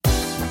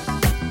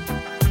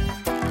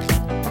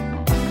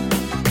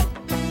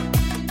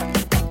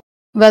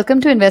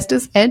Welcome to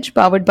Investors Edge,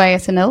 powered by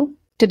SNL.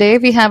 Today,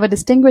 we have a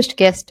distinguished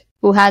guest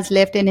who has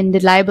left an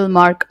indelible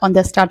mark on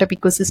the startup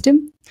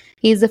ecosystem.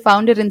 He is the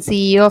founder and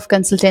CEO of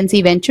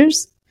Kansaltancy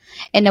Ventures,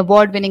 an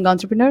award winning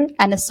entrepreneur,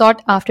 and a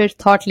sought after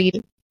thought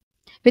leader.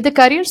 With a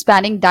career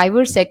spanning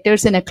diverse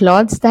sectors and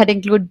accolades that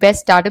include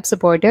Best Startup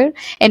Supporter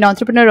and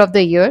Entrepreneur of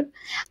the Year,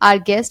 our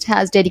guest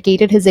has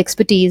dedicated his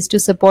expertise to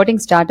supporting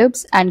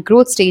startups and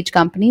growth stage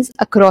companies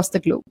across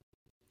the globe.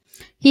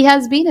 He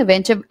has been a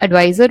venture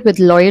advisor with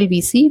Loyal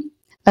VC,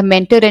 a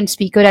mentor and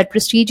speaker at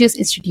prestigious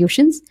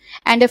institutions,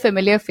 and a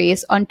familiar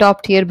face on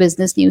top tier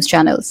business news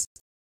channels.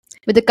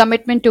 With a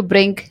commitment to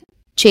bring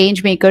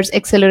change makers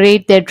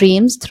accelerate their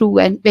dreams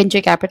through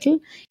venture capital,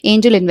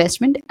 angel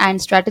investment,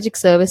 and strategic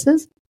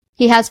services,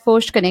 he has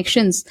forged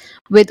connections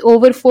with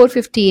over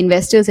 450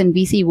 investors and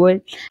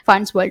VC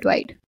funds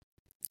worldwide.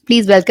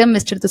 Please welcome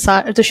Mr.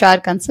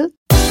 Tushar Kansal.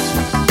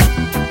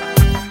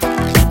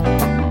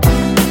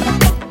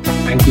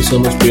 Thank you so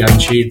much,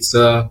 Priyanshi. It's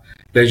a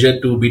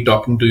pleasure to be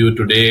talking to you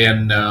today,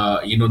 and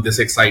this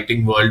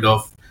exciting world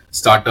of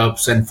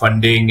startups and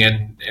funding,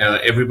 and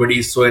everybody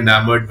is so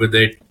enamored with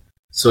it.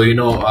 So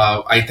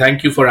I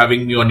thank you for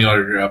having me on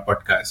your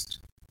podcast.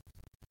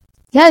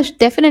 Yeah,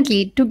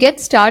 definitely. To get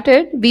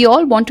started, we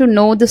all want to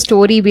know the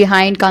story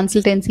behind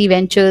Kansaltancy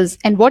Ventures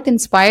and what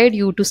inspired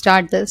you to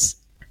start this.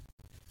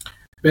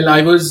 Well,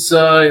 I was,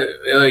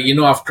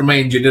 after my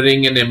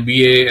engineering and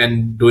MBA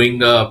and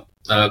doing a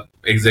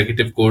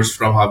executive course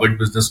from Harvard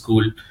Business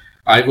School,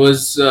 I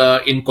was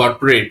in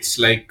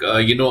corporates.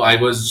 I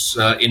was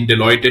in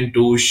Deloitte and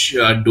Touche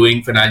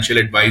doing financial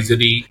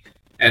advisory,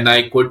 and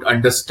I could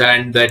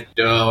understand that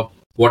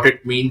what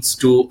it means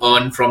to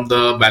earn from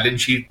the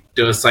balance sheet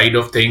side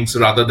of things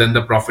rather than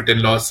the profit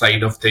and loss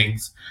side of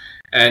things.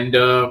 And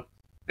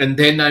and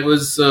then I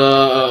was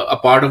a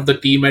part of the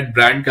team at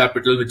Brand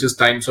Capital, which is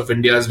Times of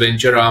India's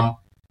venture arm.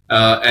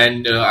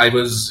 And I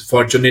was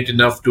fortunate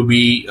enough to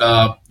be,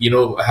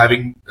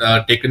 having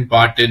taken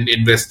part in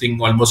investing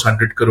almost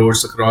 100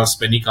 crores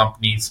across many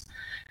companies.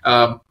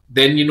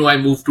 Then, I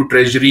moved to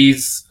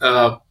treasuries,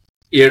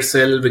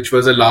 Aircel, which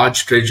was a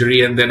large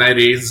treasury. And then I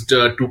raised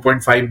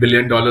 $2.5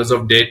 billion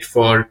of debt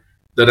for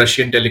the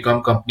Russian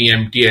telecom company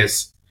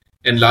MTS.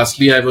 And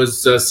lastly, I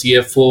was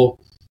CFO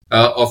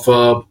of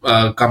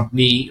a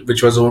company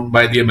which was owned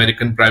by the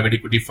American private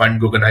equity fund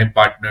Guggenheim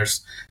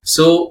Partners.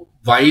 So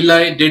while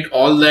I did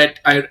all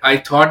that, I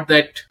thought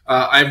that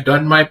I've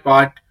done my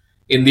part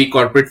in the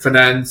corporate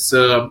finance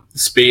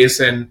space,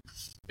 and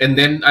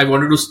then I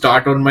wanted to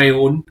start on my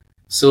own.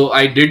 So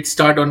I did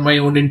start on my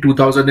own in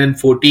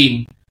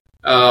 2014.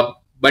 But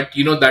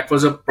that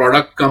was a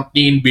product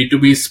company in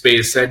B2B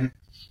space, and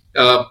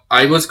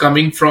I was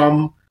coming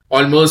from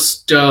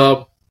almost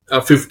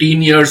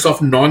 15 years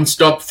of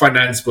non-stop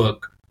finance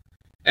work,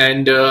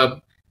 and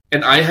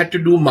I had to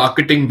do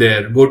marketing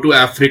there, go to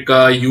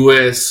Africa,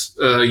 US,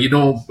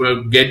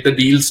 get the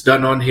deals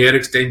done on hair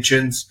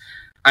extensions.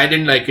 I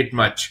didn't like it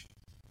much.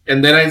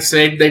 And then I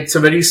said that it's a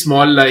very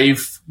small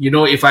life.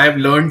 If I have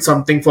learned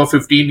something for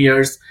 15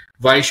 years,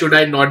 why should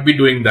I not be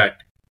doing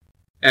that?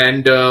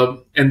 And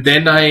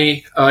then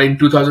in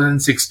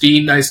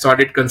 2016, I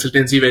started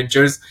Kansaltancy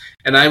Ventures,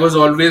 and I was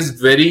always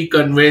very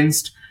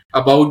convinced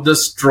about the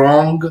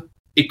strong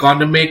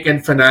economic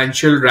and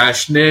financial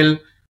rationale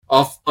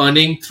of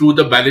earning through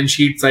the balance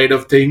sheet side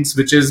of things,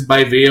 which is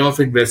by way of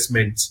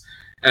investments.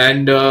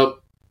 And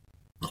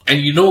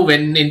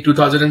when in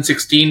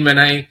 2016, when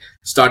I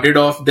started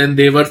off, then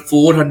there were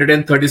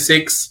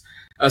 436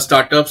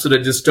 startups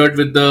registered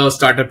with the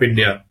Startup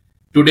India.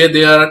 Today,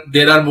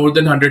 there are more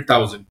than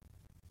 100,000.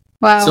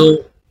 Wow.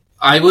 So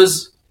I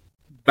was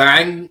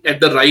bang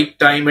at the right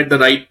time, at the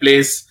right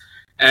place.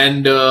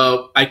 And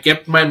I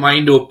kept my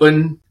mind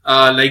open.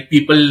 Like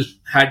people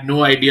had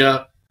no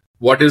idea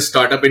what is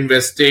startup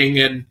investing.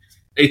 And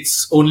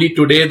it's only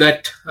today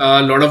that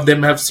a lot of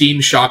them have seen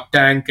Shark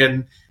Tank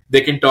and they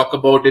can talk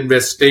about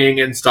investing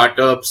and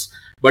startups.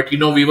 But,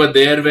 we were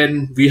there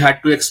when we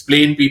had to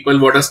explain people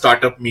what a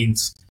startup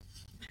means.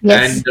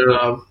 Yes.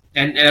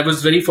 And I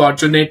was very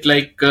fortunate,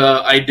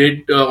 I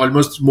did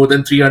almost more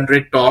than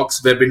 300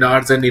 talks,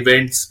 webinars and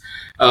events.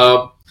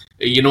 All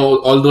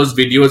those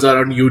videos are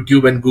on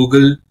YouTube and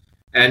Google.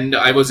 And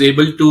I was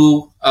able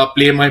to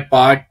play my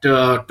part.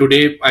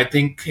 Today, I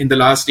think in the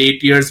last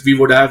 8 years, we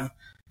would have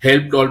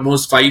helped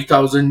almost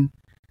 5,000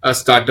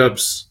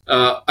 startups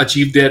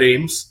achieve their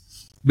aims.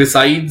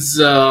 Besides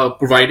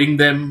providing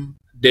them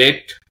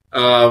debt,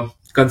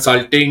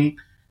 consulting,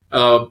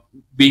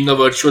 being a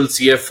virtual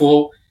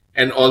CFO,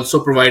 and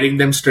also providing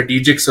them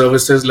strategic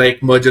services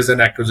like mergers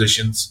and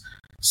acquisitions.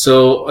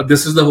 So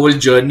this is the whole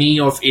journey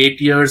of 8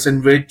 years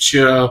in which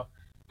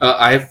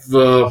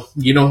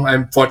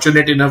I'm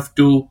fortunate enough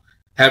to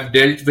have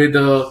dealt with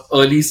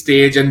early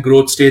stage and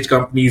growth stage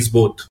companies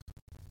both.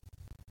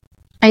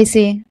 I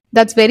see.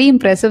 That's very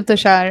impressive,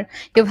 Tushar.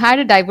 You've had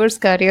a diverse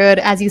career,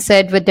 as you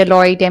said, with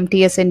Deloitte,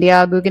 MTS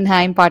India,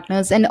 Guggenheim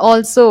Partners, and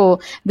also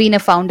been a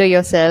founder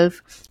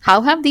yourself.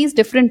 How have these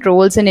different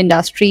roles and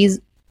industries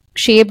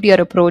shaped your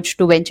approach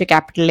to venture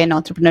capital and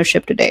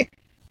entrepreneurship today?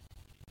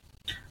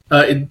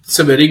 It's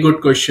a very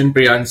good question,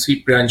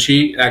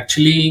 Priyanshi.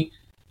 Actually,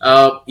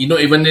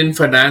 even in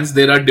finance,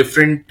 there are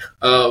different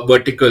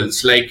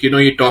verticals. Like,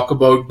 you talk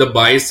about the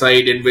buy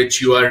side in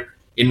which you are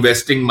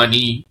investing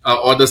money,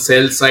 or the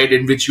sell side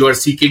in which you are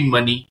seeking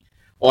money,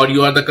 or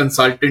you are the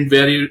consultant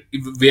where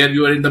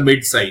you are in the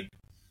mid side.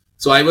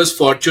 So I was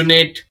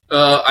fortunate.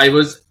 I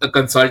was a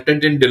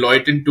consultant in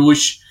Deloitte and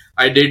Touche.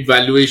 I did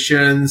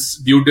valuations,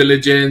 due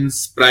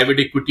diligence, private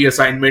equity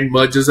assignment,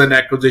 mergers and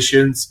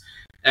acquisitions,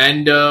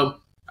 and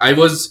I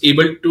was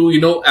able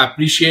to,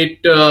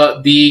 appreciate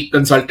the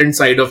consultant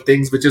side of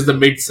things, which is the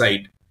mid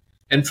side.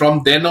 And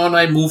from then on,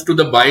 I moved to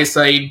the buy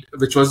side,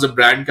 which was the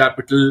brand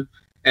capital,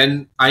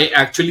 and I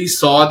actually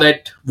saw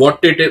that what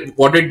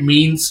it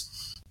means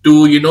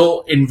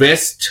to,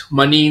 invest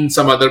money in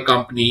some other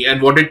company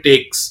and what it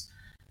takes,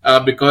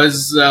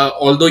 because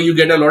although you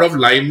get a lot of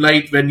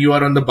limelight when you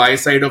are on the buy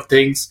side of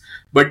things,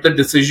 but the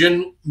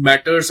decision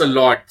matters a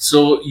lot.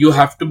 So you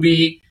have to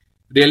be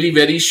really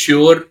very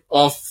sure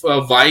of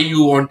why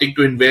you wanting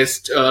to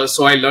invest.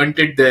 So I learned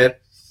it there.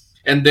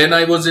 And then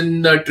I was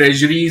in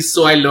treasuries,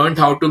 so I learned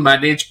how to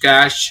manage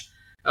cash,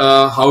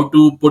 how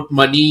to put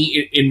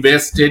money,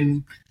 invest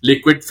in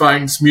liquid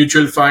funds,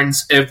 mutual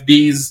funds,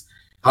 FDs,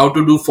 how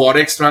to do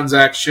forex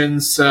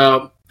transactions,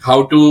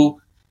 how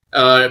to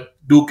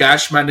do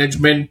cash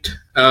management,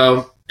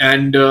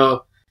 and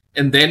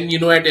then,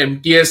 at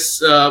MTS,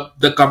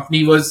 the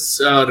company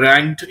was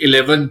ranked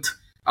 11th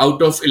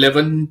out of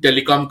 11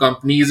 telecom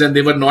companies, and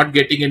they were not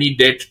getting any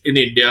debt in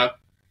India.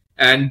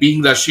 And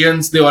being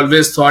Russians, they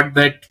always thought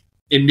that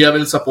India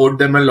will support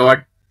them a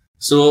lot.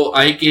 So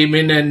I came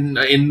in and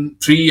in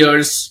 3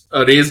 years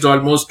raised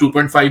almost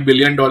 $2.5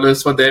 billion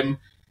for them,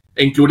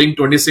 including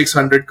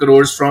 2,600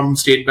 crores from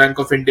State Bank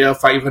of India,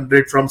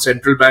 500 from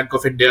Central Bank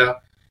of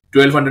India,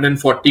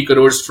 1,240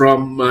 crores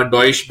from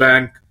Deutsche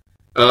Bank,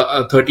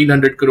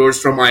 1,300 crores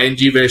from ING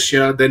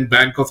Vestia, then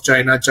Bank of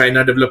China,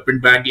 China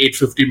Development Bank,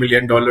 $850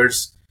 million.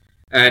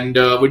 And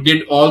we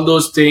did all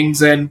those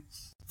things. And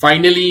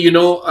finally,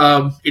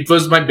 it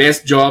was my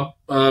best job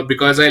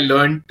because I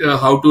learned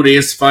how to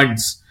raise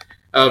funds,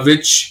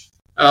 which,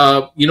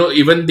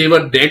 even they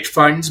were debt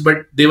funds,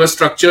 but they were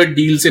structured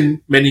deals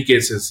in many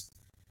cases,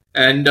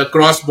 and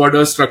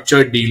cross-border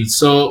structured deals.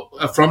 So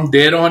from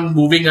there on,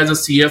 moving as a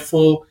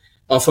CFO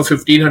of a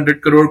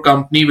 1,500 crore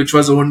company, which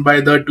was owned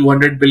by the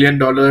 $200 billion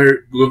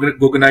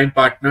Guggenheim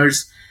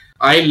partners,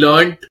 I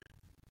learned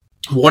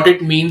what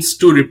it means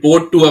to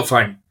report to a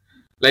fund.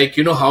 Like,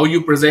 how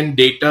you present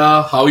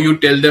data, how you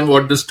tell them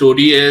what the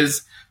story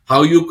is,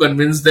 how you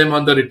convince them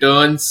on the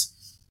returns,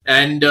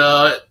 and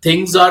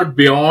things are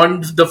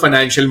beyond the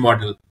financial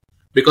model,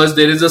 because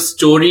there is a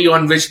story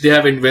on which they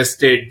have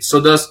invested. So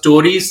the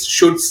stories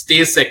should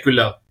stay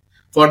secular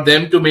for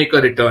them to make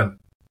a return.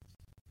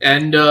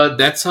 And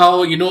that's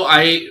how,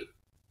 I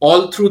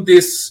all through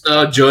this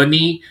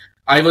journey,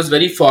 I was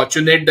very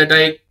fortunate that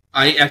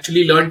I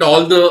actually learned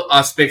all the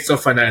aspects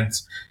of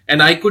finance,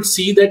 and I could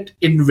see that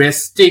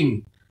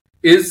investing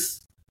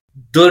is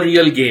the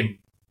real game,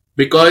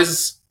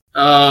 because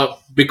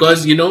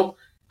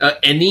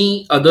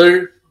any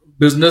other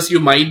business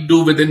you might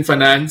do within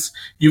finance,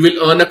 you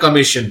will earn a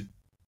commission.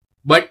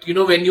 But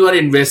when you are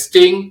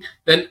investing,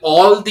 then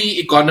all the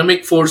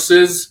economic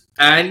forces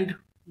and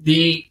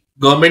the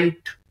government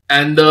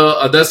and the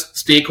other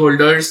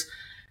stakeholders,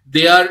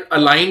 they are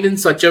aligned in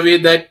such a way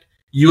that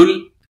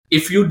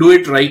if you do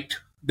it right,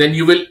 then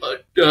you will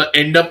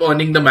end up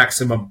earning the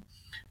maximum,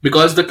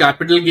 because the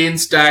capital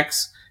gains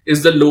tax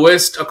is the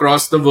lowest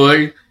across the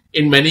world.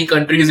 In many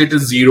countries, it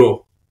is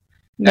zero.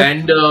 Yep.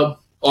 And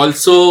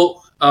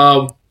also,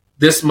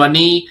 this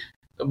money,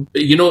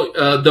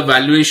 the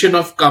valuation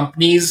of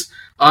companies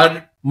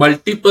are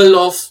multiple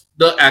of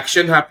the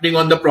action happening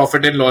on the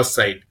profit and loss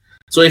side.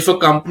 So if a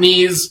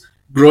company is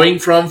growing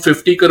from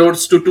 50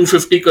 crores to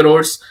 250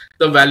 crores,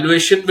 the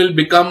valuation will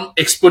become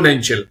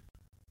exponential.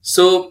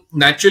 So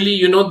naturally,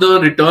 the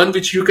return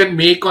which you can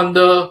make on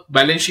the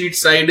balance sheet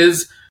side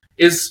is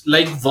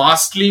like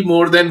vastly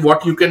more than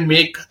what you can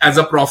make as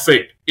a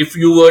profit if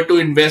you were to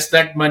invest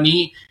that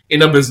money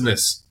in a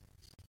business,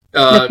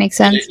 That makes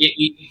sense.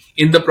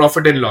 in the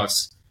profit and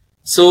loss.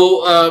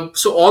 So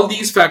all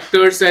these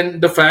factors,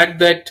 and the fact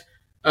that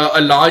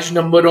a large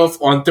number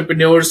of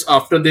entrepreneurs,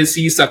 after they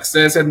see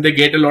success and they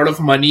get a lot of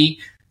money,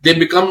 they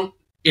become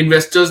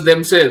investors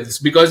themselves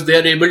because they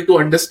are able to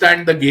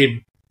understand the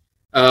game.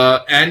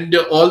 And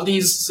all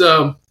these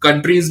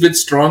countries with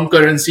strong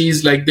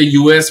currencies, like the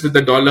US with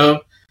the dollar,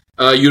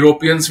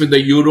 Europeans with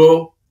the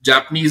euro,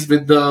 Japanese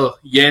with the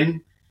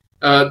yen,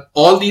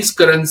 all these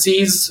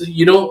currencies,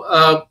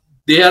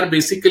 they are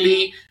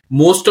basically,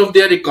 most of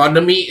their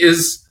economy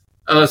is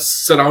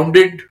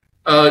surrounded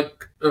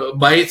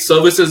by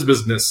services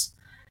business,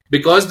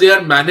 because they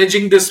are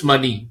managing this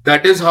money.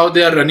 That is how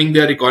they are running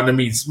their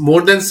economies.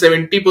 More than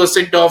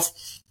 70% of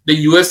the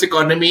US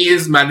economy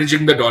is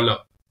managing the dollar.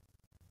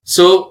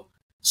 So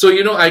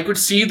I could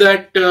see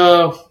that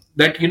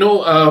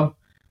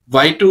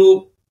why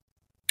to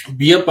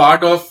be a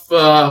part of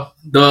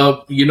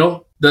the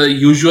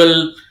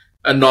usual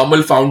a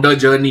normal founder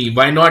journey.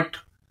 Why not,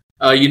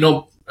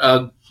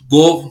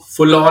 go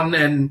full on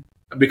and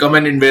become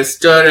an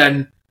investor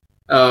and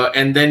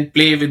then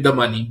play with the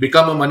money,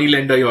 become a money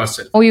lender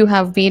yourself. Oh, you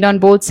have been on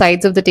both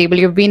sides of the table.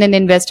 You've been an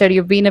investor,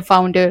 you've been a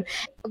founder.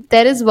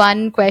 There is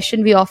one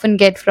question we often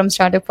get from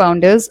startup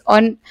founders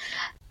on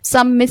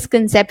some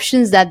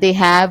misconceptions that they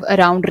have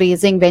around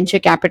raising venture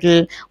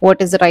capital. What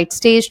is the right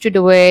stage to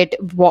do it?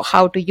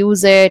 How to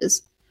use it?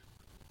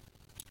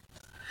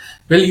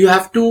 Well, you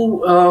have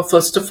to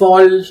first of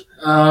all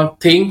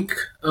think,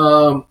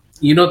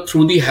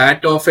 through the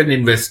hat of an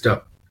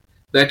investor.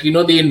 That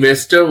the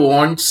investor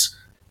wants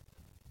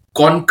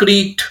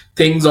concrete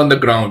things on the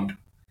ground,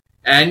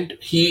 and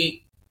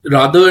he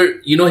rather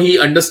he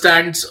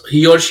understands,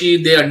 he or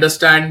she, they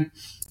understand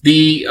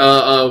the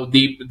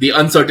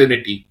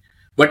uncertainty,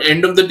 but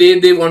end of the day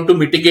they want to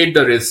mitigate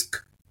the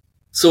risk.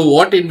 So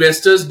what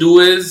investors do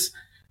is,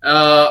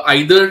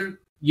 either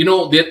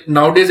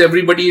nowadays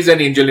everybody is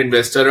an angel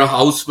investor, a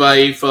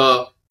housewife,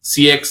 a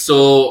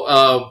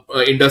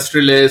CXO,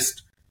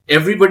 industrialist,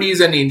 everybody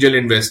is an angel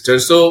investor.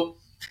 So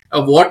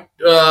what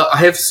I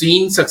have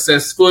seen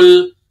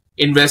successful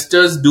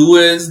investors do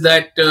is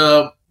that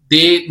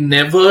they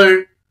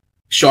never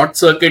short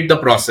circuit the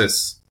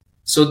process.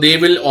 So they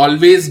will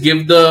always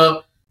give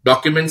the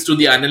documents to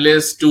the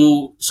analyst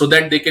so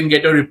that they can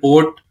get a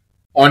report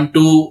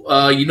onto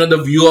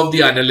the view of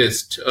the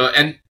analyst,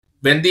 and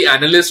when the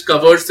analyst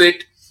covers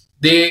it,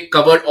 they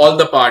cover all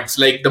the parts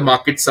like the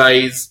market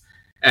size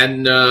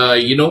and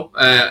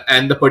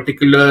and the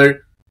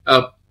particular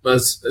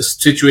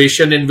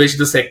situation in which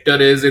the sector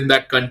is in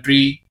that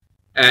country,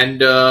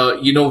 and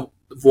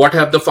what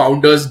have the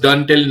founders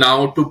done till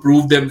now to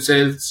prove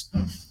themselves,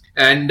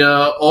 and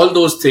all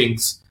those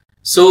things.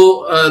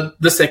 So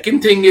the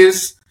second thing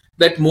is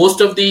that most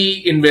of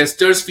the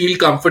investors feel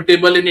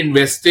comfortable in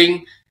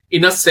investing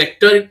in a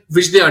sector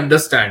which they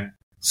understand.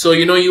 So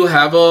you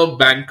have a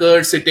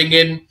banker sitting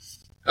in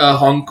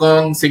Hong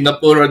Kong,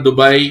 Singapore, or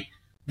Dubai.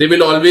 They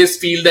will always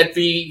feel that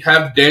we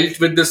have dealt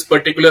with this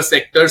particular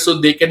sector, so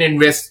they can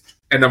invest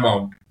an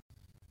amount.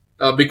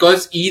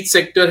 Because each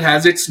sector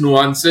has its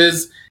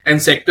nuances, and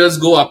sectors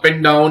go up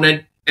and down,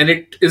 and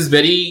it is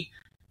very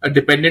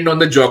dependent on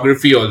the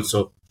geography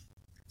also.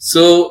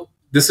 So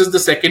this is the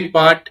second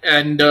part.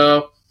 And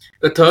the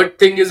third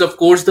thing is, of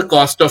course, the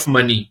cost of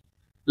money.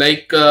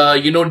 Like,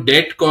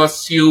 debt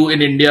costs you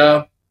in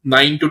India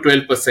 9 to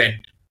 12%.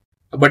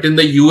 But in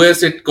the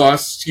US, it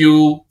costs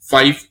you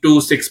 5 to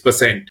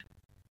 6%.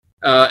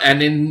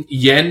 And in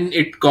yen,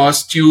 it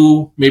costs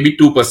you maybe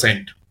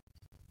 2%.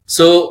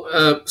 So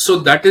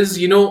that is,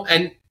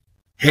 and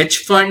hedge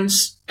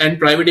funds and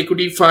private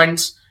equity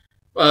funds,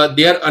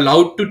 they are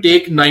allowed to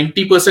take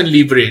 90%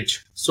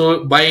 leverage.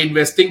 So by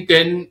investing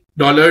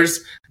 $10,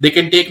 they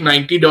can take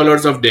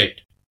 $90 of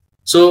debt.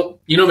 So,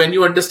 when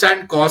you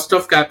understand cost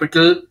of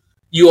capital,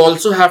 you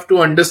also have to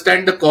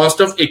understand the cost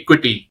of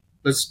equity.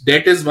 Because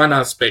debt is one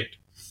aspect.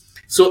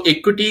 So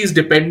equity is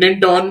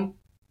dependent on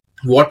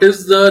what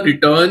is the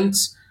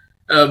returns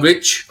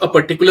which a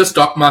particular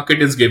stock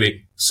market is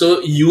giving.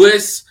 So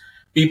US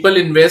people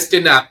invest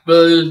in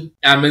Apple,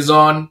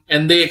 Amazon,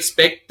 and they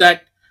expect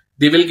that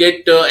they will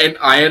get an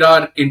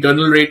IRR,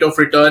 internal rate of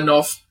return,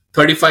 of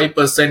 35%,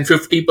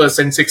 50%,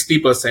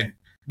 60%.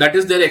 That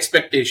is their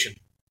expectation.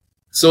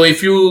 So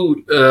if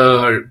you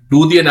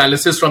do the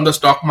analysis from the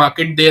stock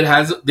market,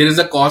 there is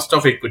a cost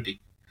of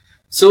equity.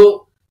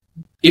 So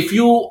if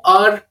you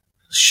are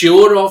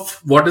sure of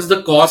what is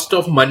the cost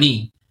of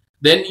money,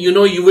 then you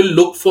will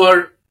look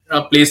for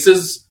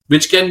places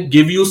which can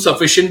give you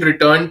sufficient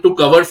return to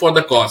cover for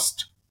the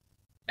cost.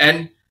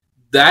 And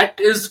that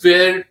is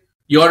where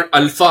your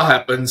alpha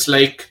happens,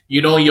 like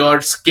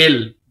your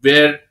skill,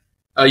 where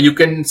you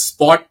can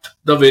spot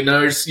the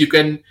winners, you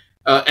can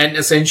and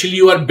essentially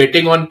you are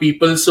betting on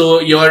people. So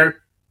your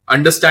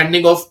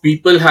understanding of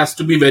people has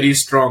to be very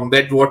strong,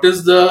 that what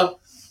is the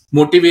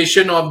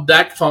motivation of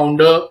that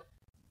founder,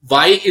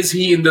 why is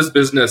he in this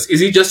business? Is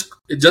he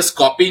just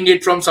copying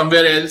it from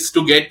somewhere else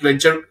to get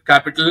venture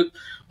capital,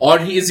 or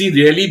is he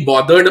really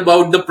bothered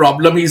about the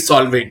problem he's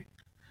solving?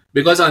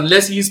 Because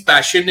unless he's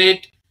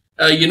passionate,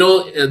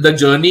 the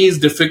journey is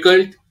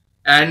difficult,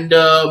 and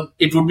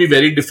it would be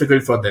very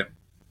difficult for them.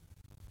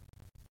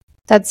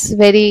 That's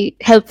very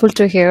helpful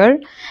to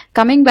hear.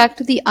 Coming back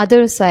to the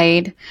other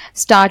side,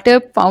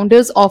 startup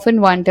founders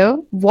often wonder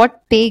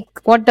what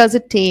does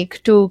it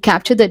take to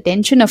capture the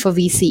attention of a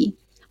VC?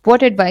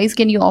 What advice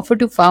can you offer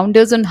to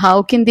founders on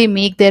how can they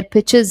make their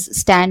pitches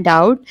stand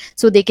out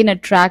so they can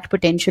attract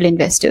potential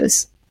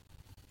investors?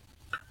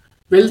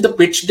 Well, the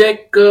pitch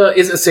deck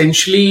is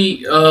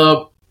essentially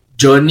a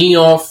journey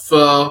of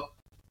covering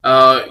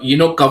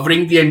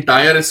the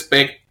entire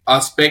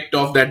aspect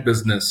of that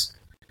business.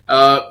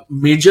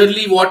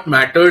 Majorly, what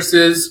matters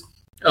is,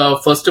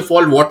 first of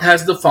all, what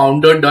has the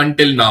founder done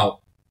till now,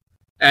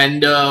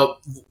 and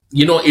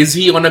is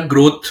he on a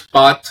growth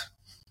path,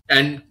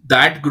 and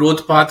that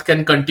growth path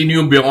can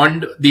continue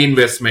beyond the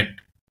investment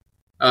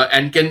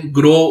and can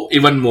grow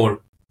even more.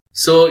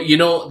 So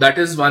that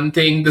is one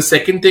thing. The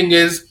second thing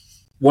is,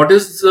 what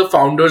is the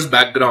founder's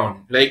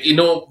background? Like,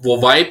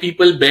 why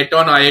people bet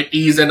on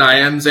IITs and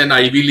IIMs and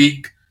Ivy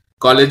League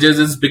colleges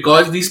is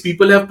because these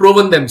people have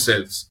proven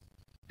themselves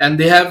and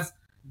they have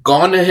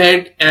gone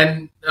ahead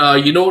and,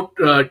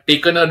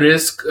 taken a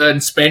risk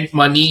and spent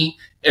money,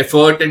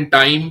 effort, and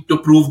time to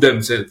prove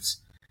themselves.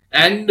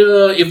 And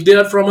if they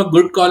are from a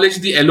good college,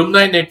 the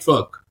alumni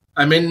network.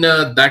 I mean,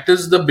 that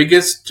is the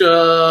biggest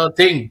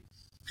thing.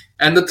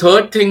 And the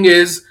third thing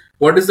is,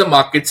 what is the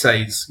market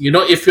size?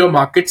 If your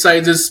market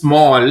size is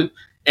small,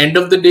 end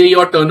of the day,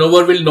 your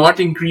turnover will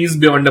not increase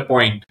beyond a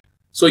point.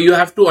 So you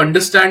have to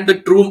understand the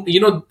true,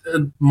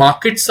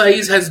 market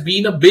size has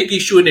been a big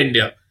issue in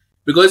India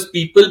because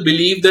people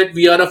believe that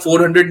we are a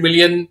 400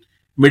 million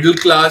middle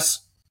class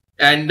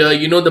and,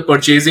 the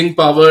purchasing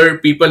power,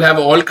 people have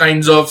all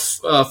kinds of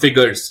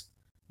figures.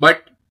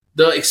 But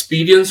the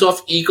experience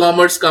of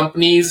e-commerce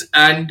companies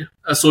and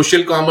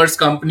social commerce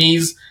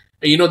companies,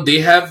 they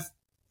have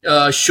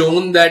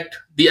shown that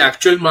the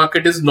actual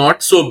market is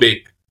not so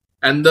big,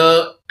 and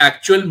the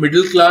actual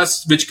middle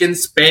class which can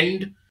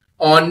spend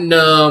on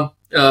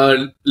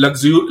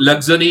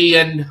luxury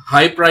and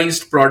high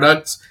priced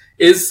products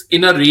is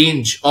in a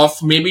range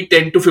of maybe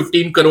 10 to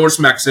 15 crores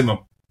maximum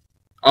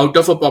out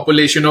of a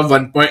population of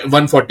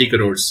 1.140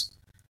 crores. Wow.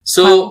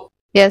 So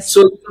Yes.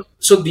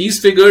 so these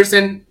figures,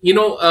 and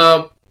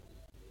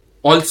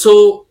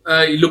also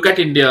look at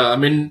India. I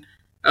mean,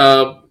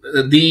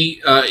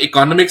 the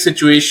economic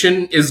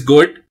situation is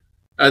good.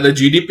 The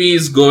GDP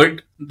is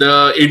good.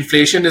 The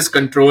inflation is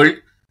controlled.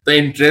 The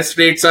interest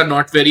rates are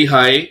not very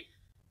high.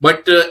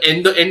 But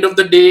in the end of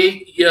the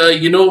day,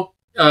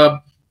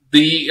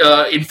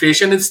 the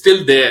inflation is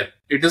still there.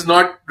 It is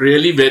not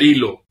really very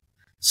low.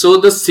 So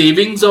the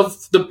savings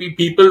of the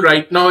people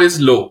right now is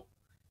low.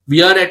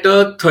 We are at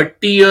a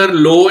 30-year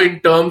low in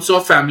terms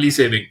of family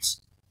savings.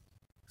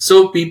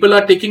 So people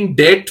are taking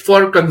debt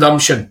for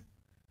consumption.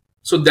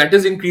 So that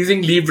is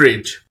increasing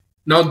leverage.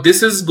 Now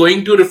this is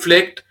going to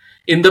reflect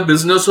in the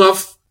business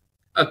of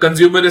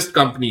consumerist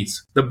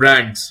companies, the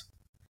brands.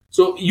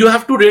 So you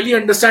have to really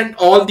understand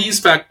all these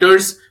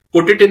factors,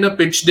 put it in a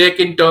pitch deck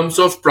in terms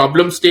of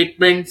problem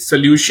statement,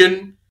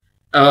 solution,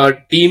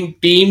 team.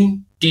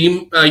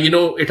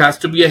 It has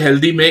to be a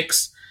healthy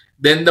mix.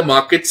 Then the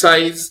market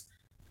size,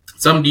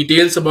 some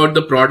details about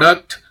the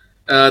product,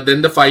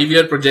 then the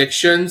 5-year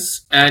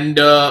projections, and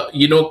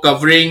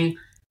covering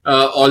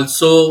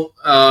also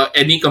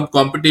any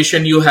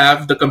competition you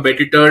have, the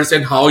competitors,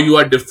 and how you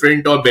are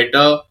different or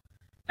better,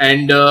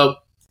 and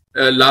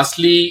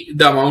lastly,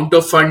 the amount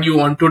of fund you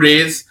want to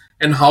raise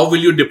and how will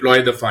you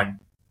deploy the fund.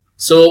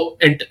 So,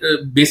 and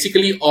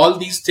basically all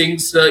these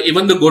things,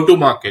 even the go to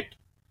market,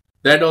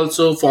 that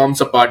also forms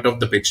a part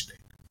of the pitch deck.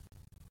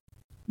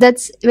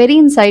 That's very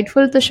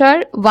insightful,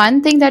 Tushar.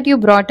 One thing that you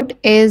brought up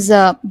is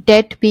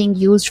debt being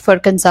used for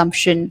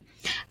consumption.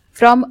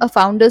 From a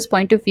founder's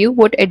point of view,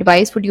 what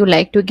advice would you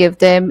like to give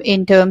them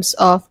in terms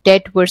of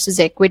debt versus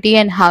equity,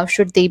 and how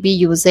should they be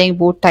using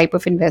both type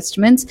of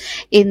investments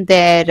in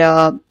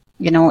their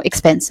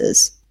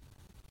expenses?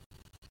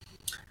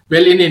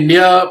 Well, in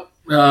India,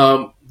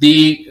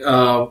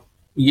 the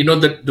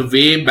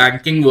way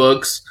banking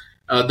works,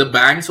 the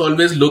banks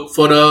always look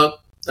for a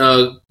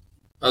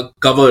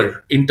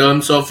cover in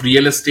terms of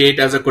real estate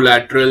as a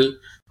collateral,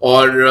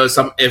 or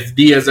some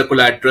FD as a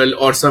collateral,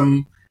 or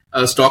some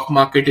stock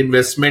market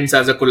investments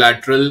as a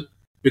collateral,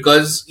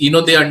 because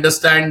they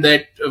understand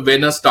that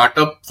when a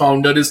startup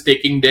founder is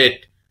taking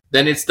debt,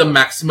 then it's the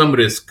maximum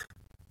risk.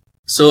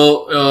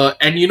 So,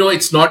 and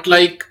it's not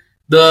like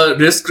the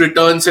risk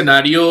return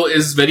scenario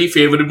is very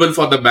favorable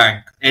for the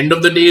bank. End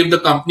of the day, if the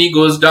company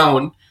goes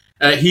down,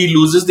 he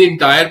loses the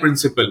entire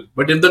principal.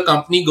 But if the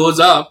company goes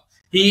up,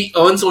 he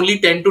earns only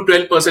 10 to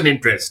 12%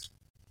 interest.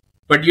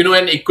 But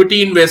an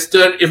equity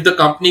investor, if the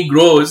company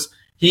grows,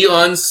 he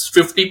earns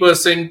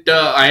 50%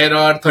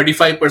 IRR,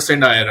 35%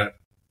 IRR.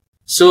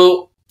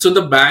 So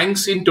the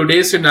banks in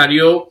today's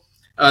scenario,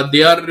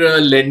 they are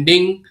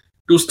lending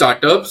to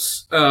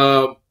startups,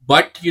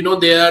 but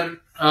they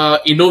are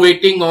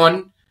innovating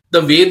on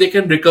the way they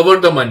can recover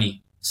the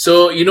money.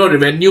 So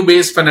revenue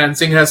based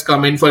financing has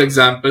come in, for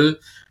example,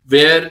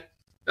 where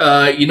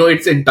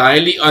it's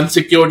entirely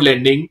unsecured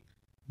lending.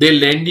 They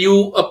lend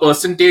you a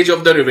percentage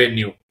of the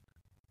revenue,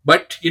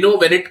 but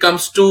when it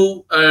comes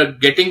to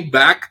getting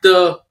back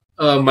the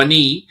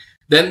money,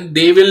 then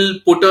they will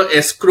put a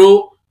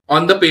escrow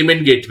on the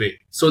payment gateway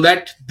so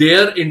that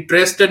their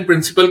interest and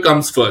principal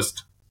comes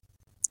first.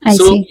 I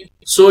So, see.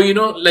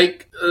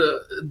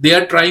 they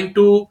are trying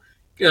to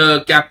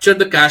capture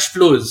the cash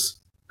flows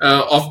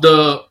of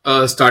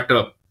the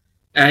startup,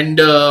 and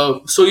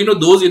so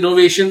those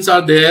innovations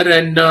are there.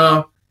 And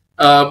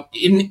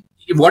in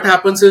what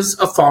happens is,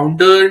 a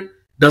founder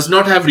does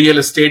not have real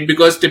estate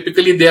because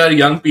typically they are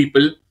young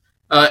people,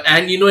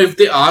 and if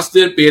they ask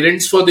their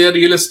parents for their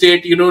real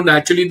estate,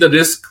 naturally the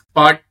risk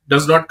part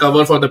does not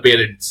cover for the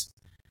parents.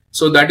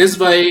 So that is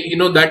why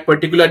that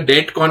particular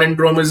debt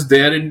conundrum is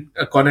there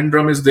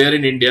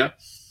in India.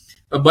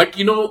 But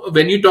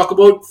when you talk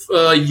about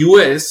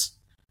US,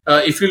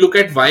 if you look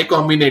at Y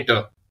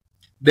Combinator,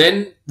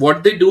 then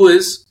what they do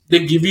is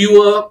they give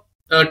you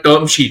a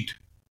term sheet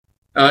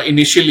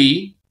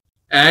initially,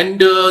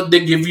 and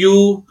they give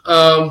you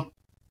a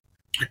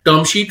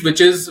term sheet which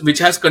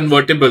has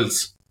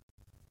convertibles.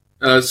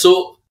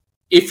 So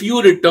if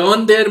you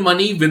return their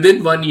money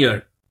within 1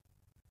 year,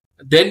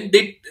 then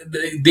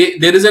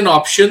there is an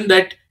option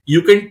that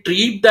you can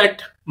treat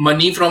that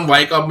money from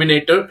Y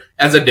Combinator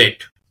as a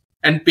debt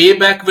and pay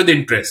back with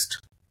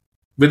interest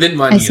within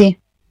I 1 year. see. I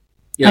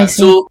Yeah.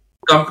 see. So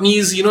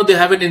companies, they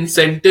have an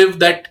incentive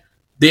that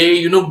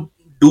they,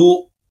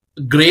 do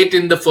great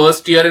in the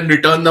first year and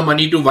return the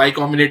money to Y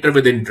Combinator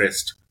with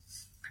interest.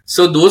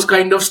 So those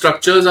kind of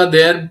structures are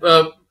there,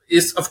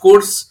 is of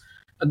course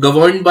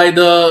governed by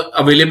the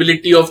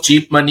availability of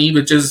cheap money,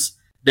 which is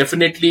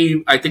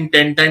definitely, I think,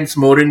 10 times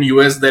more in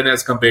US than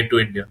as compared to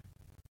India.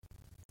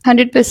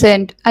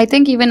 100%. I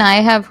think even I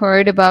have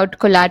heard about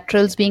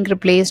collaterals being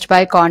replaced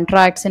by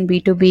contracts in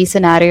B2B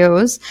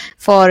scenarios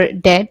for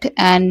debt.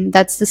 And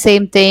that's the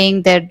same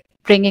thing. They're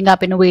bringing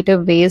up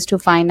innovative ways to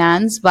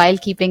finance while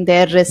keeping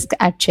their risk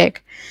at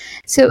check.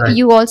 So Right.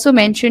 you also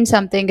mentioned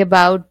something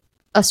about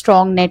a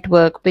strong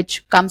network,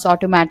 which comes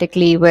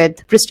automatically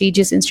with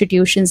prestigious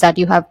institutions that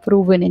you have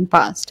proven in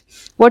past.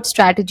 What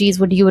strategies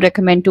would you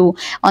recommend to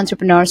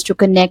entrepreneurs to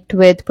connect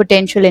with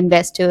potential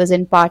investors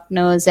and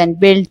partners and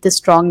build the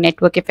strong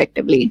network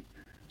effectively?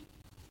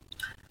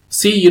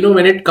 See,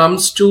 when it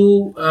comes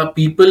to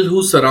people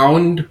who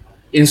surround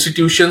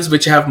institutions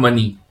which have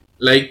money,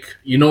 like,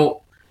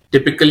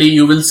 typically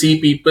you will see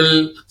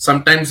people,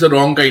 sometimes the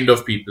wrong kind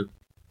of people.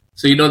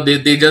 So,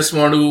 they just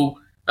want to,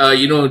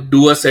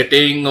 do a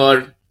setting,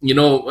 or,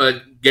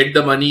 get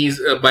the monies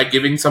by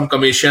giving some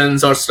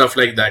commissions or stuff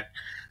like that.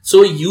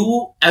 So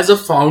you, as a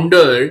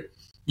founder,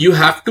 you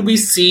have to be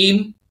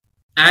seen,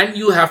 and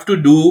you have to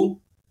do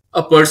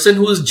a person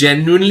who is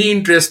genuinely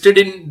interested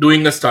in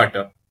doing a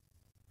startup.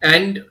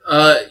 And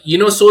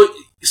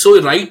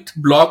so write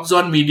blogs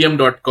on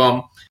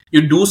medium.com,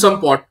 you do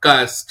some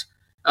podcast,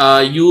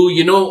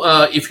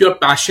 if you're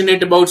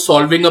passionate about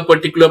solving a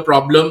particular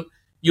problem,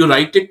 you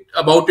write it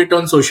about it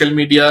on social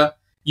media,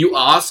 you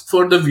ask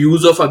for the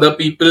views of other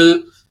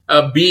people,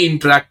 be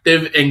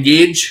interactive,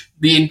 engage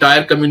the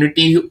entire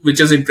community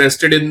which is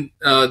interested in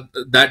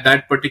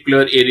that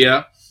particular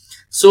area.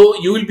 So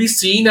you will be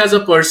seen as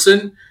a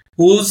person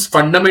who's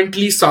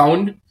fundamentally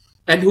sound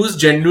and who's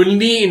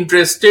genuinely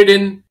interested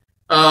in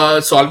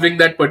solving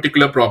that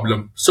particular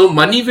problem. So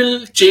money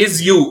will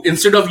chase you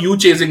instead of you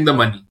chasing the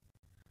money.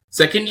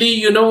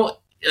 Secondly,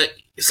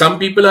 some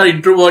people are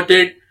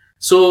introverted.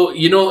 So,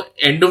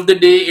 end of the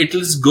day, it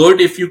is good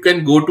if you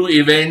can go to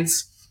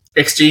events,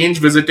 exchange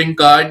visiting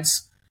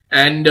cards,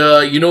 and,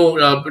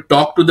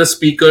 talk to the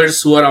speakers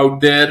who are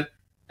out there,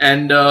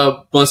 and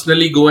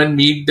personally go and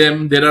meet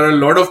them. There are a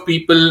lot of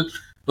people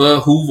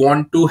who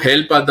want to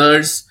help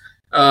others.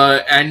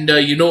 And,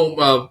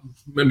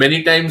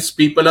 many times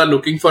people are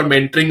looking for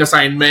mentoring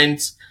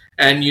assignments.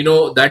 And,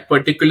 that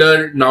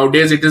particular,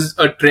 nowadays, it is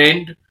a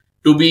trend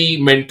to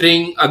be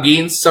mentoring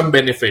against some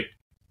benefit.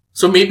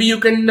 So maybe you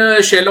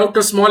can shell out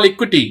a small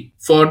equity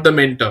for the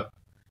mentor,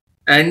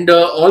 and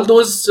all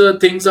those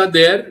things are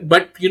there.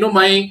 But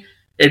my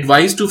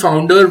advice to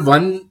founder,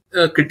 one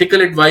critical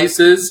advice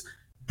is,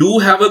 do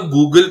have a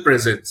Google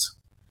presence.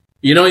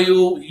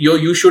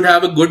 You should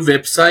have a good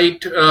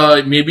website.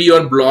 Maybe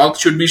your blog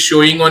should be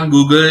showing on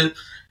Google,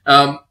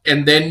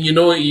 and then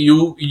your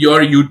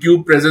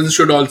YouTube presence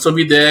should also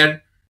be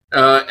there.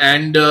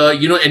 And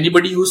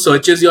anybody who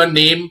searches your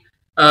name,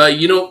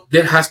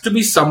 there has to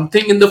be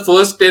something in the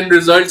first 10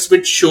 results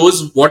which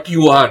shows what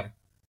you are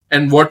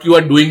and what you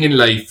are doing in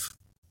life.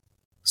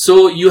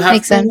 So you have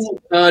Makes sense.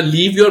 to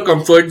leave your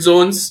comfort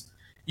zones.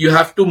 You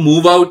have to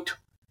move out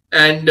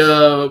and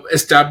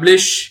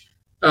establish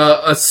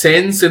a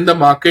sense in the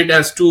market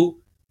as to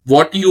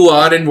what you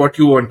are and what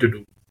you want to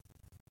do.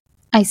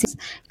 I see.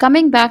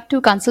 Coming back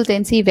to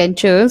Consultancy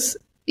Ventures,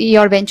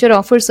 your venture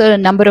offers a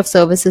number of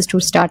services to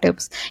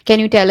startups. Can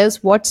you tell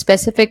us what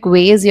specific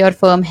ways your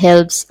firm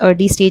helps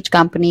early stage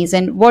companies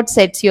and what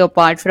sets you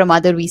apart from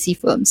other VC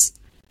firms?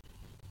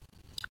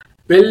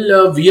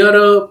 Well, we are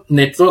a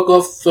network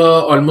of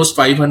almost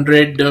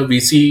 500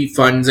 VC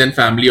funds and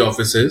family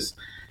offices.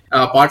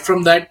 Apart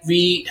from that,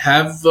 we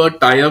have a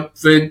tie-up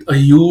with a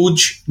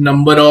huge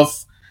number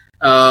of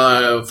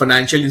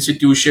financial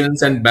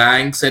institutions and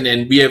banks and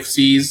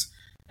NBFCs.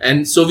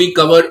 And so we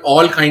cover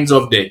all kinds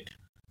of debt.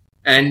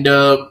 And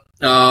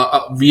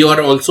we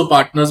are also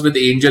partners with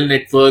angel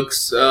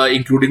networks,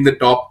 including the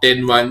top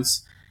 10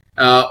 ones.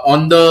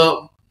 On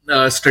the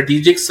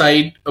strategic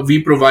side,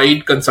 we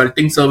provide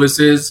consulting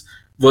services,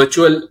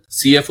 virtual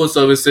CFO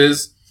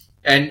services,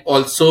 and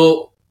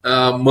also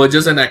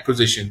mergers and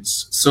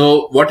acquisitions.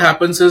 So what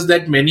happens is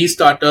that many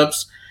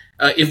startups,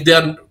 if they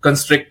are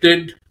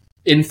constricted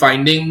in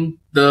finding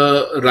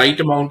the right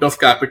amount of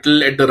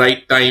capital at the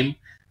right time,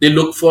 they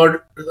look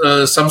for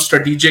some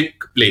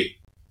strategic play.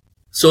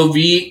 So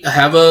we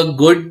have a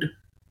good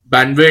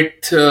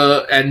bandwidth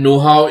and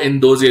know-how in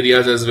those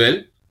areas as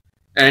well.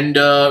 And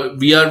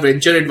we are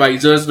venture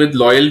advisors with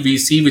Loyal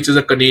VC, which is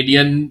a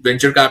Canadian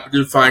venture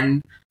capital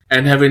fund,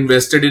 and have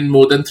invested in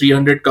more than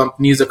 300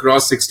 companies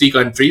across 60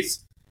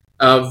 countries.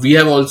 We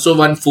have also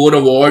won 4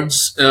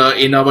 awards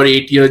in our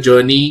 8-year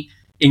journey,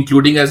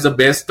 including as the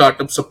best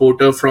startup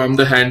supporter from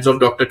the hands of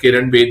Dr.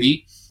 Kiran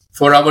Bedi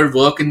for our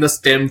work in the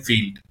STEM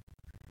field.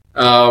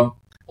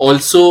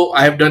 Also,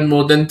 I have done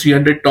more than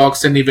 300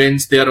 talks and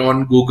events there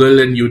on Google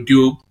and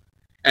YouTube.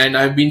 And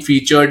I've been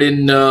featured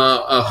in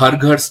a Har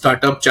Ghar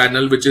startup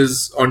channel, which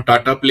is on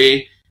Tata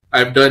Play.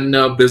 I've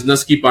done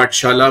Business Ki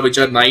Pathshala, which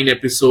are 9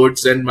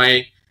 episodes, and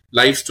my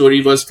life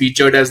story was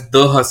featured as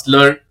The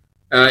Hustler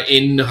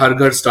in Har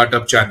Ghar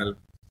startup channel.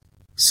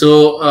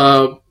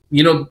 So,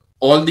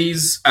 all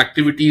these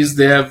activities,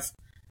 they have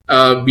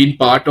been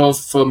part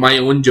of my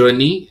own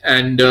journey,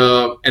 and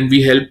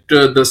we helped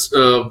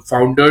the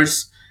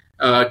founders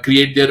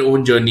create their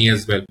own journey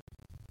as well.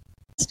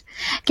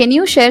 Can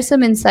you share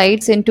some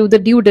insights into the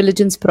due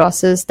diligence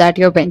process that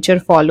your venture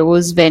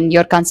follows when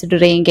you're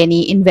considering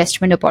any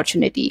investment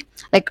opportunity?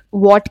 Like,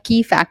 what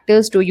key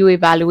factors do you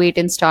evaluate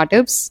in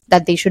startups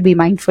that they should be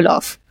mindful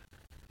of?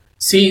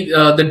 See,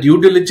 the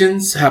due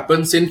diligence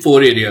happens in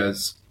 4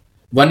 areas.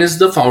 One is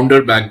the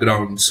founder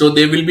background. So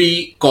there will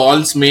be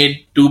calls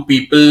made to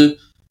people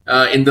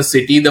in the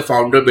city the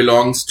founder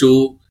belongs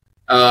to,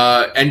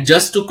 and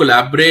just to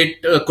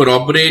corroborate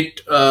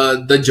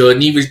the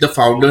journey which the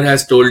founder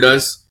has told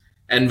us,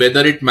 and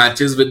whether it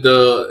matches with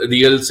the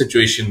real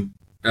situation.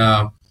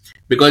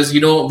 Because we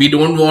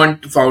don't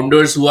want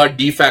founders who are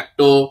de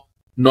facto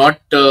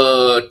not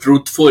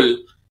truthful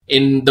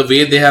in the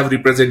way they have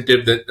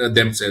represented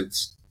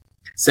themselves.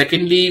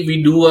 Secondly,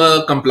 we do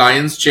a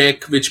compliance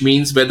check, which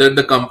means whether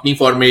the company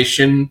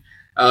formation,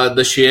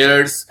 the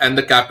shares, and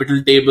the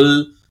capital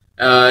table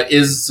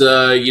is,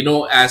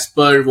 as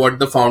per what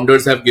the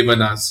founders have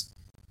given us.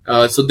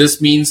 So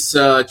this means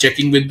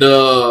checking with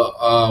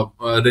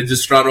the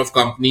registrar of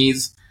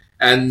companies,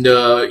 and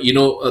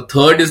a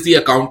third is the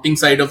accounting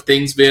side of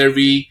things, where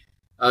we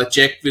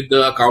check with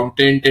the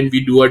accountant and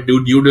we do a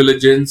due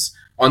diligence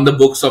on the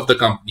books of the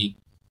company,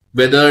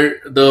 whether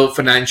the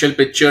financial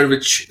picture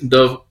which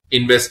the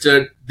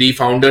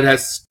founder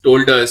has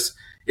told us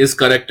is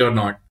correct or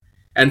not.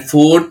 And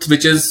fourth,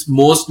 which is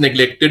most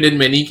neglected in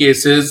many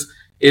cases,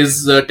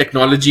 is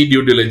technology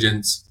due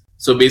diligence.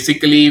 So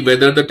basically,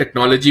 whether the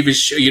technology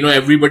which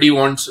everybody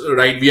wants,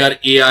 right? We are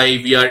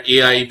AI,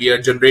 we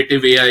are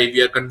generative AI,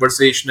 we are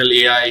conversational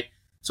AI.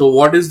 So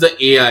what is the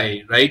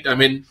AI, right? I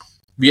mean,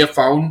 we have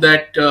found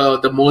that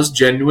the most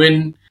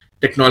genuine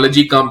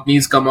technology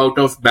companies come out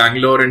of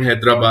Bangalore and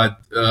Hyderabad,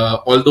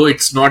 although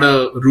it's not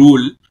a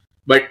rule,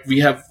 but we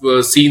have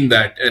seen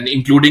that, and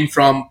including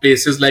from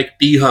places like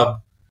T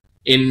Hub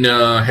in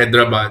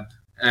Hyderabad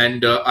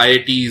and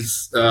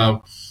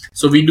IITs.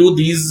 So we do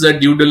these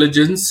due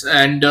diligence,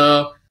 and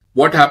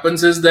what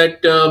happens is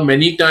that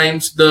many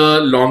times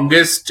the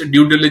longest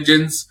due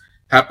diligence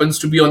happens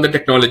to be on the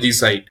technology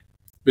side,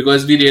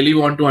 because we really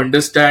want to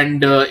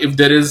understand if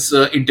there is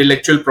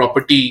intellectual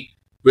property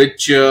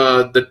which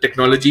the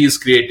technology is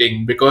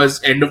creating.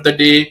 Because end of the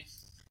day,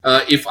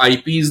 if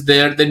IP is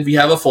there, then we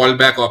have a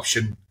fallback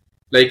option.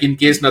 Like in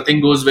case nothing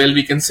goes well,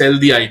 we can sell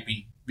the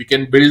IP. We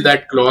can build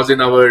that clause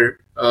in our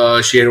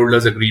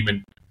shareholders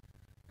agreement.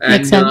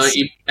 Makes And sense.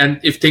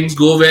 if things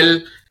go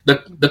well,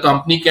 the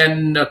company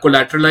can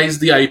collateralize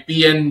the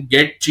IP and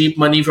get cheap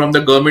money from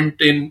the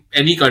government in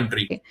any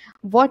country. Okay.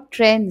 What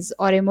trends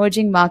or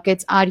emerging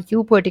markets are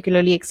you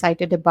particularly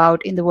excited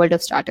about in the world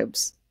of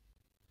startups?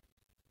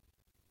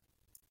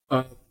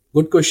 Uh,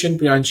 Good question,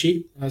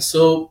 Priyanshi.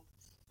 So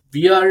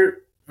we are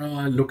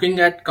looking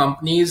at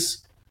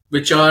companies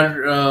which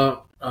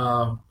are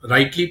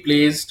rightly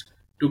placed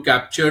to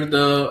capture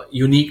the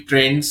unique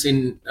trends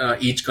in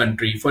each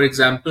country. For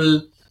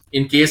example,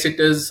 in case it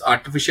is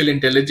artificial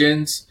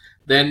intelligence,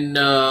 then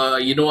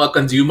a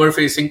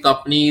consumer-facing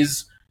company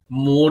is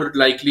more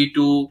likely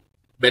to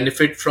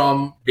benefit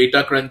from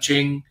data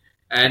crunching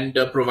and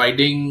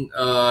providing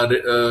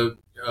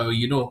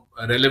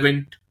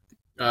relevant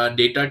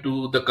data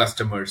to the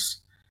customers.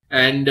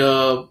 And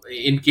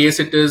in case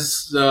it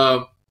is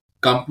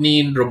company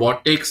in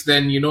robotics,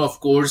 then of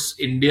course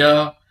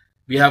India,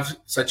 we have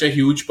such a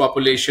huge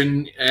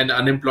population and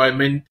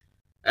unemployment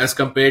as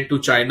compared to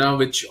China,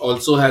 which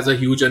also has a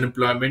huge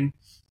unemployment.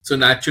 So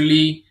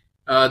naturally,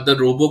 the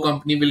robo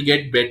company will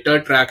get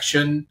better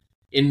traction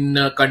in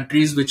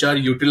countries which are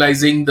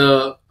utilizing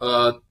the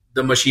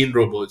machine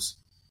robots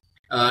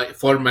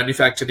for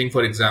manufacturing,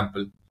 for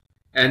example.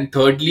 And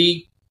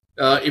thirdly,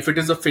 if it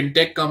is a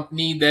fintech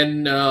company,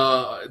 then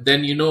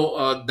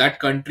that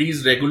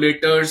country's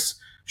regulators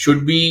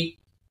should be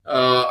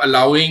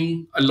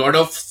allowing a lot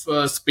of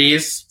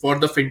space for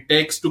the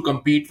fintechs to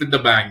compete with the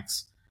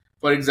banks.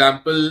 For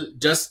example,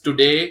 just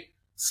today,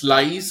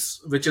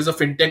 Slice, which is a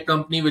fintech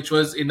company which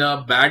was in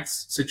a bad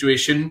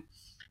situation,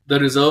 the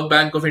Reserve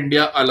Bank of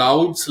India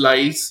allowed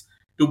Slice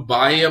to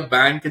buy a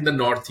bank in the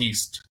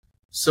Northeast.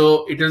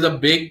 So it is a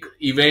big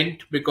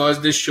event,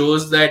 because this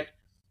shows that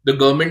the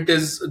government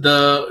is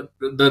the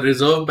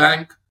Reserve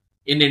Bank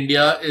in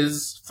India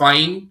is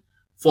fine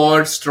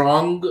for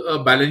strong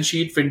balance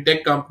sheet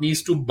fintech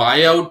companies to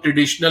buy out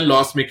traditional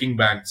loss making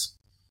banks.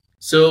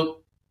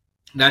 So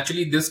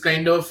naturally, this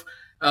kind of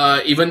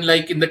even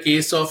like in the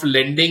case of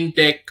lending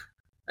tech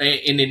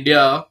in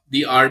India,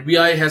 the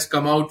RBI has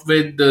come out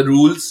with the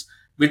rules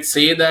which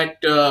say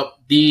that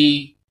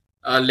the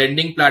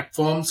lending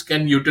platforms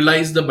can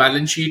utilize the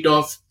balance sheet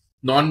of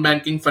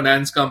non-banking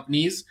finance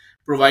companies,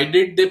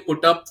 provided they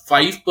put up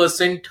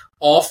 5%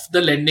 of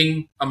the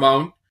lending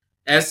amount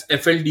as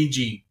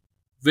FLDG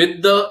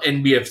with the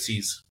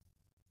NBFCs.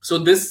 So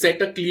this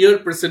set a clear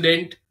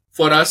precedent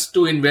for us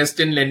to invest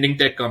in lending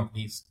tech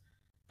companies.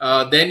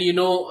 Then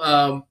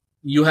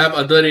you have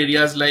other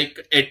areas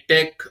like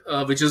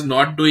edtech, which is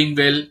not doing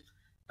well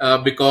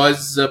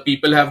because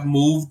people have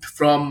moved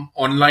from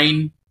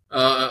online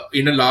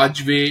in a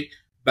large way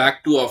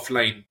back to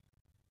offline.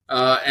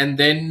 And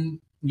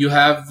then you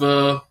have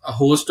a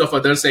host of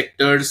other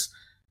sectors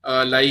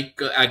like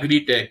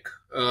agri-tech.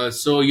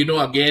 So,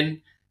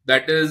 again,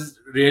 that is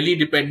really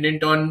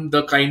dependent on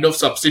the kind of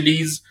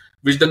subsidies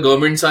which the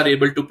governments are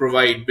able to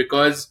provide,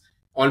 because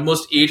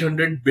almost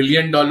 $800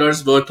 billion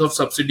worth of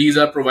subsidies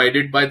are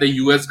provided by the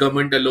US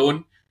government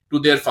alone to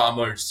their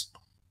farmers.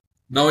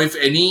 Now, if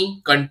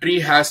any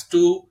country has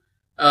to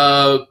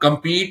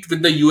compete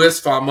with the US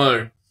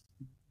farmer,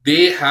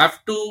 they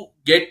have to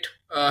get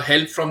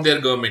help from their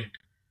government,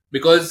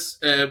 because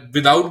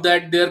without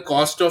that their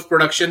cost of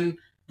production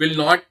will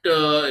not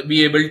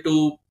be able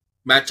to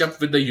match up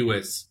with the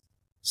US.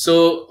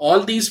 So all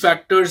these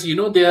factors,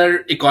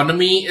 their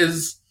economy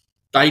is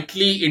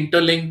tightly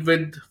interlinked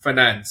with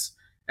finance,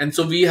 and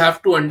so we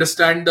have to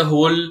understand the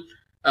whole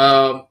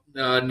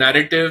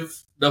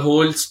narrative, the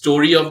whole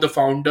story of the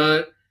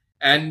founder,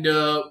 and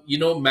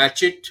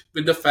match it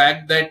with the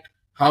fact that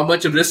how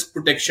much risk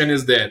protection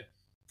is there.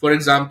 For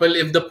example,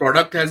 if the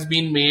product has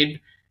been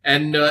made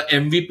and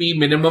MVP,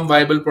 minimum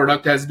viable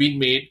product, has been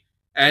made,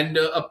 and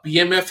a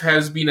PMF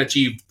has been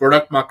achieved,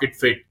 product market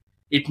fit,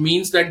 it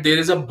means that there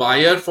is a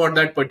buyer for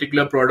that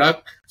particular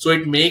product. So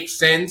it makes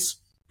sense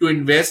to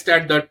invest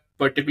at that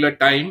particular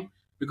time,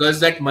 because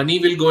that money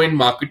will go in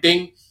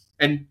marketing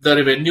and the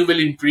revenue will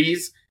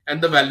increase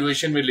and the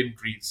valuation will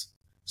increase.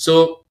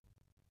 So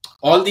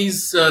all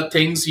these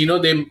things,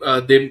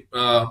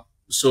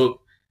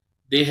 so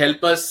they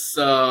help us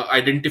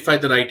identify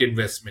the right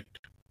investment.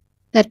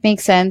 That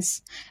makes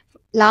sense.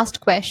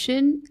 Last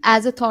question.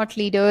 As a thought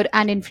leader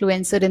and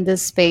influencer in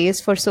this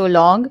space for so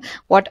long,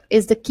 what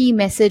is the key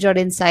message or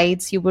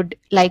insights you would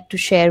like to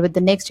share with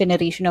the next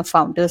generation of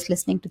founders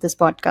listening to this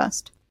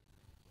podcast?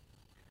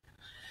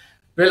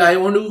 Well, I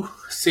want to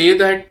say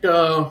that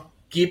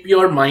keep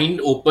your mind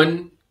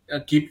open,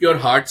 keep your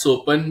hearts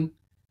open.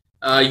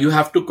 You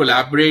have to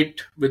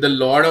collaborate with a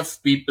lot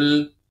of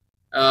people.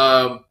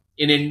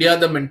 In India,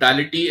 the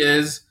mentality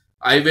is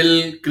I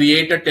will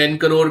create a 10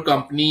 crore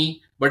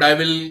company, but I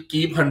will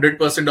keep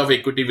 100% of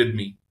equity with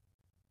me.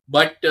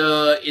 But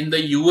in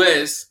the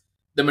US,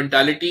 the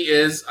mentality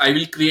is I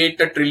will create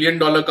a $1 trillion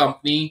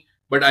company,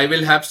 but I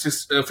will have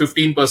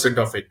 15%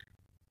 of it.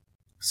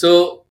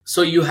 So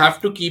you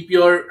have to keep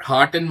your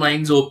heart and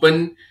minds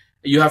open.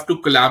 You have to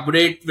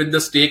collaborate with the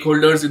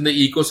stakeholders in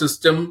the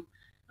ecosystem.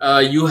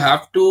 You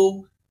have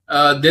to.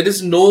 There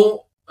is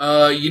no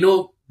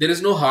there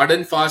is no hard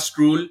and fast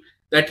rule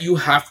that you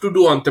have to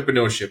do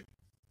entrepreneurship.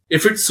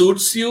 If it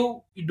suits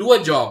you, you do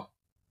a job.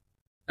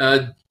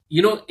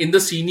 In the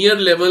senior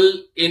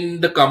level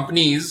in the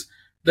companies,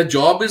 the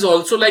job is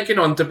also like an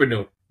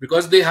entrepreneur,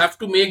 because they have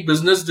to make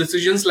business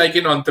decisions like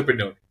an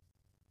entrepreneur.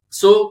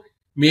 So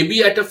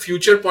maybe at a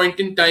future point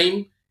in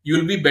time,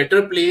 you'll be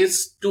better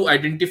placed to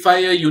identify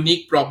a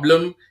unique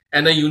problem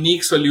and a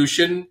unique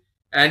solution,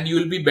 and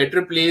you'll be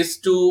better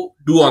placed to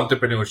do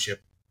entrepreneurship.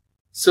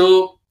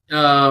 So,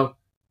 do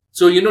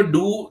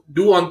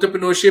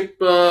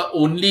entrepreneurship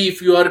only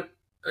if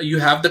you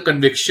have the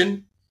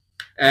conviction,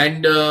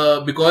 and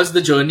because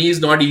the journey is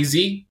not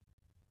easy,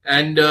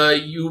 and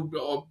you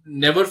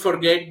never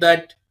forget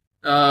that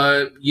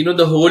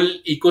the whole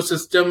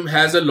ecosystem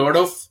has a lot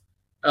of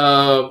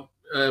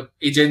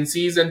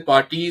agencies and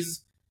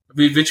parties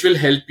which will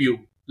help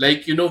you.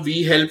 Like,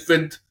 we help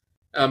with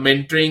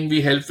mentoring,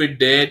 we help with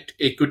debt,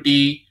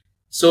 equity.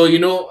 So,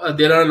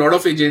 there are a lot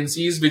of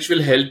agencies which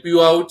will help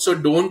you out. So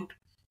don't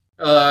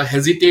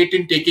hesitate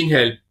in taking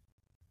help.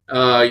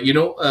 That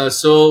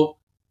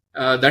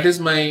is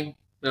my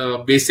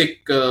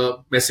basic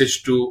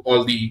message to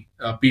all the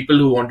people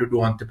who want to do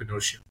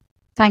entrepreneurship.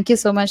 Thank you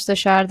so much,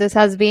 Tushar. This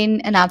has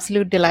been an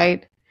absolute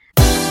delight.